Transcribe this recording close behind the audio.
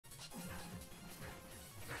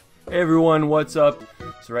Hey everyone, what's up?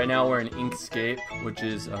 So right now we're in Inkscape, which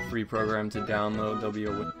is a free program to download. There'll be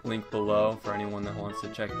a link below for anyone that wants to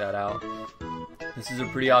check that out. This is a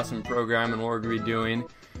pretty awesome program, and what we're going to be doing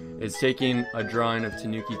is taking a drawing of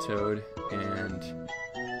Tanuki Toad and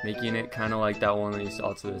making it kind of like that one that you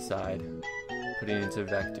saw to the side, putting it into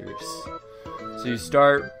vectors. So you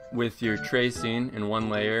start with your tracing in one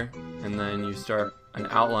layer, and then you start an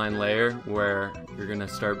outline layer where you're going to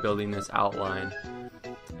start building this outline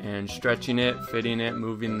and stretching it, fitting it,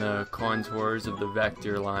 moving the contours of the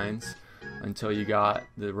vector lines until you got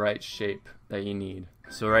the right shape that you need.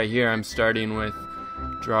 So right here I'm starting with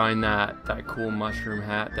drawing that cool mushroom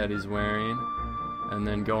hat that he's wearing, and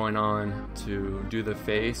then going on to do the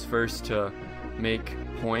face, first to make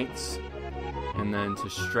points and then to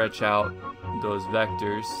stretch out those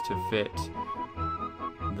vectors to fit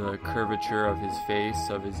the curvature of his face,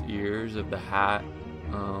 of his ears, of the hat,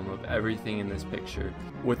 of everything in this picture.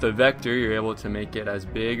 With a vector, you're able to make it as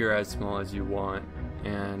big or as small as you want,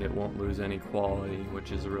 and it won't lose any quality,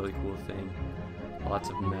 which is a really cool thing. Lots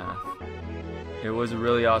of math. It was a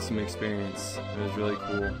really awesome experience. It was really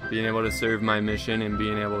cool being able to serve my mission and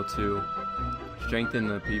being able to strengthen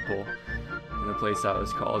the people in the place I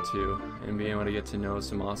was called to, and being able to get to know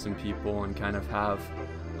some awesome people and kind of have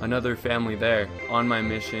another family there. On my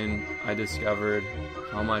mission, I discovered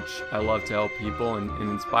how much I love to help people and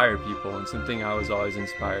inspire people, and something I was always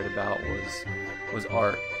inspired about was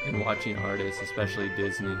art and watching artists, especially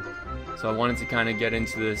Disney. So I wanted to kind of get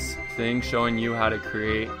into this thing showing you how to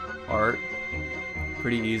create art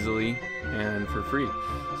pretty easily and for free,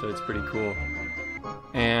 so it's pretty cool.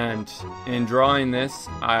 And in drawing this,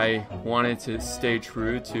 I wanted to stay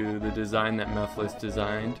true to the design that Mephiles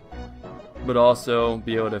designed, but also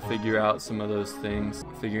be able to figure out some of those things.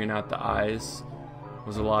 Figuring out the eyes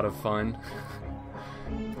was a lot of fun.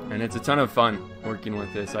 And it's a ton of fun working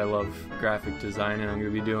with this. I love graphic design, and I'm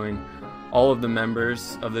going to be doing all of the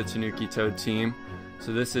members of the Tanuki Toad team.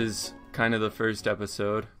 So this is kind of the first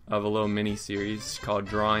episode of a little mini series called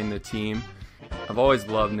Drawing the Team. I've always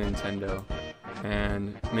loved Nintendo,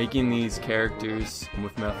 and making these characters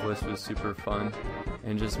with Mephiles was super fun,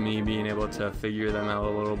 and just me being able to figure them out a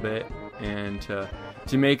little bit and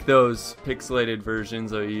to make those pixelated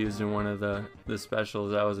versions that I used in one of the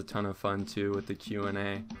specials. That was a ton of fun too, with the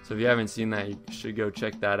Q&A. So if you haven't seen that, you should go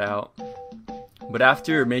check that out. But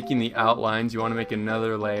after making the outlines, you want to make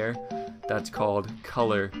another layer that's called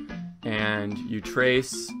color, and you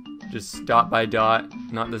trace just dot by dot,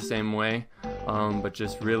 not the same way, but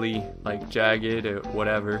just really like jagged or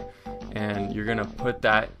whatever, and you're gonna put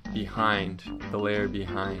that behind the layer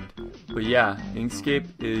behind. But yeah, Inkscape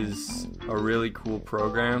is a really cool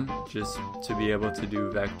program just to be able to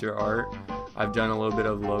do vector art. I've done a little bit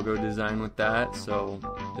of logo design with that, so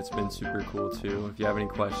it's been super cool too. If you have any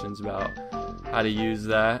questions about how to use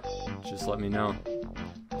that, just let me know.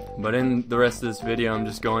 But in the rest of this video, I'm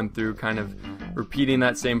just going through kind of repeating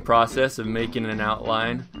that same process of making an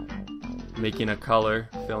outline, making a color,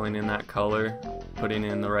 filling in that color, putting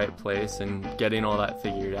it in the right place, and getting all that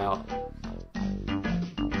figured out.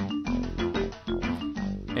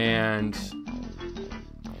 And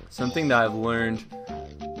something that I've learned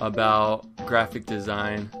about graphic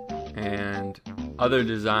design and other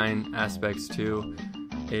design aspects too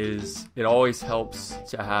is it always helps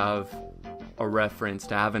to have a reference,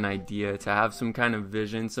 to have an idea, to have some kind of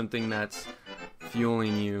vision, something that's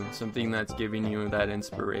fueling you, something that's giving you that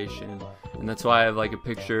inspiration. And that's why I have like a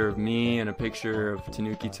picture of me and a picture of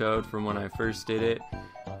Tanuki Toad from when I first did it,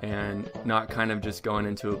 and not kind of just going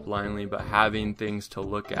into it blindly, but having things to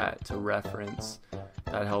look at, to reference.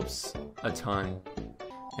 That helps a ton.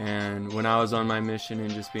 And when I was on my mission, and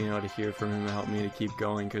just being able to hear from him helped me to keep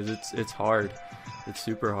going, because it's hard. It's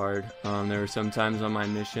super hard. There were some times on my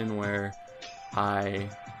mission where I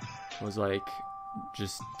was like,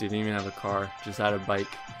 just didn't even have a car, just had a bike,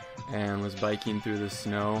 and was biking through the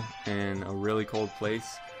snow in a really cold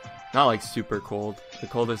place. Not like super cold. The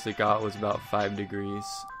coldest it got was about 5 degrees.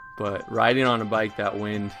 But riding on a bike, that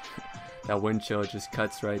wind chill just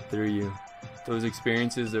cuts right through you. Those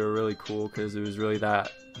experiences, they were really cool because it was really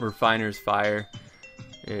that refiner's fire.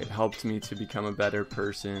 It helped me to become a better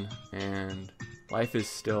person, and life is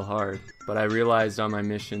still hard. But I realized on my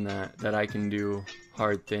mission that I can do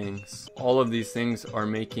hard things. All of these things are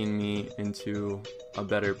making me into a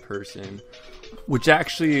better person, which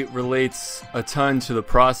actually relates a ton to the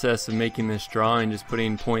process of making this drawing, just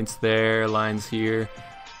putting points there, lines here,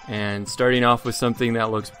 and starting off with something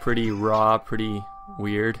that looks pretty raw, pretty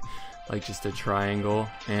weird, like just a triangle,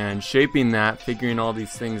 and shaping that, figuring all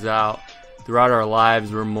these things out. Throughout our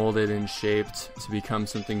lives, we're molded and shaped to become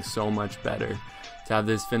something so much better. to have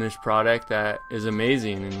this finished product that is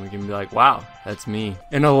amazing, and we can be like, wow, that's me.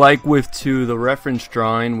 And alike with the reference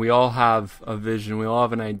drawing, we all have a vision, we all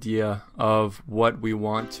have an idea of what we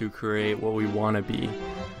want to create, what we want to be.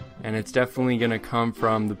 And it's definitely going to come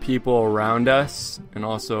from the people around us and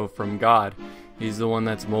also from God. He's the one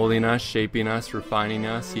that's molding us, shaping us, refining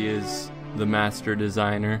us. He is the master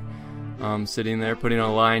designer. Sitting there, putting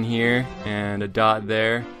a line here and a dot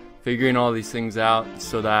there, figuring all these things out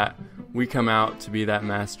so that we come out to be that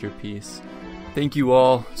masterpiece. Thank you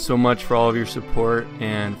all so much for all of your support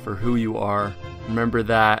and for who you are. Remember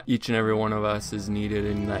that each and every one of us is needed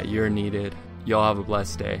and that you're needed. Y'all have a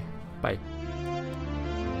blessed day. Bye.